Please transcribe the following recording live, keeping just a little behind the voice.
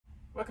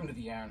Welcome to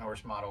the Iron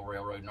Horse Model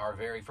Railroad and our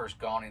very first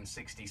Gone in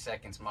 60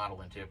 Seconds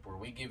modeling tip, where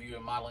we give you a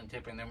modeling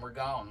tip and then we're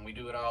gone. We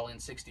do it all in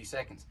 60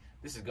 seconds.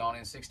 This is Gone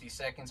in 60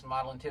 Seconds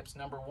modeling tips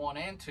number 1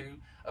 and 2,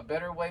 a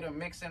better way to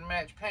mix and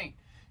match paint.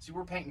 See,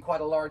 we're painting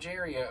quite a large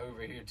area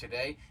over here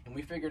today, and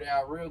we figured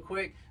out real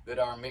quick that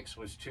our mix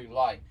was too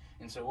light.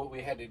 And so what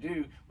we had to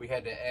do, we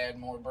had to add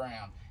more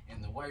brown.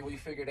 And the way we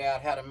figured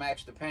out how to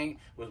match the paint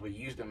was we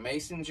used a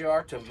mason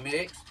jar to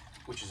mix,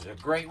 which is a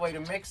great way to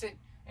mix it.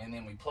 And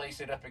then we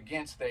place it up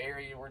against the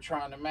area we're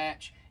trying to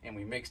match, and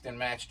we mixed and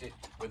matched it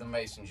with a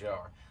mason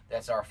jar.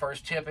 That's our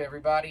first tip,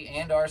 everybody,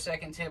 and our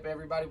second tip,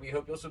 everybody. We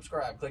hope you'll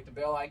subscribe, click the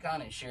bell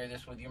icon, and share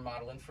this with your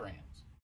modeling friend.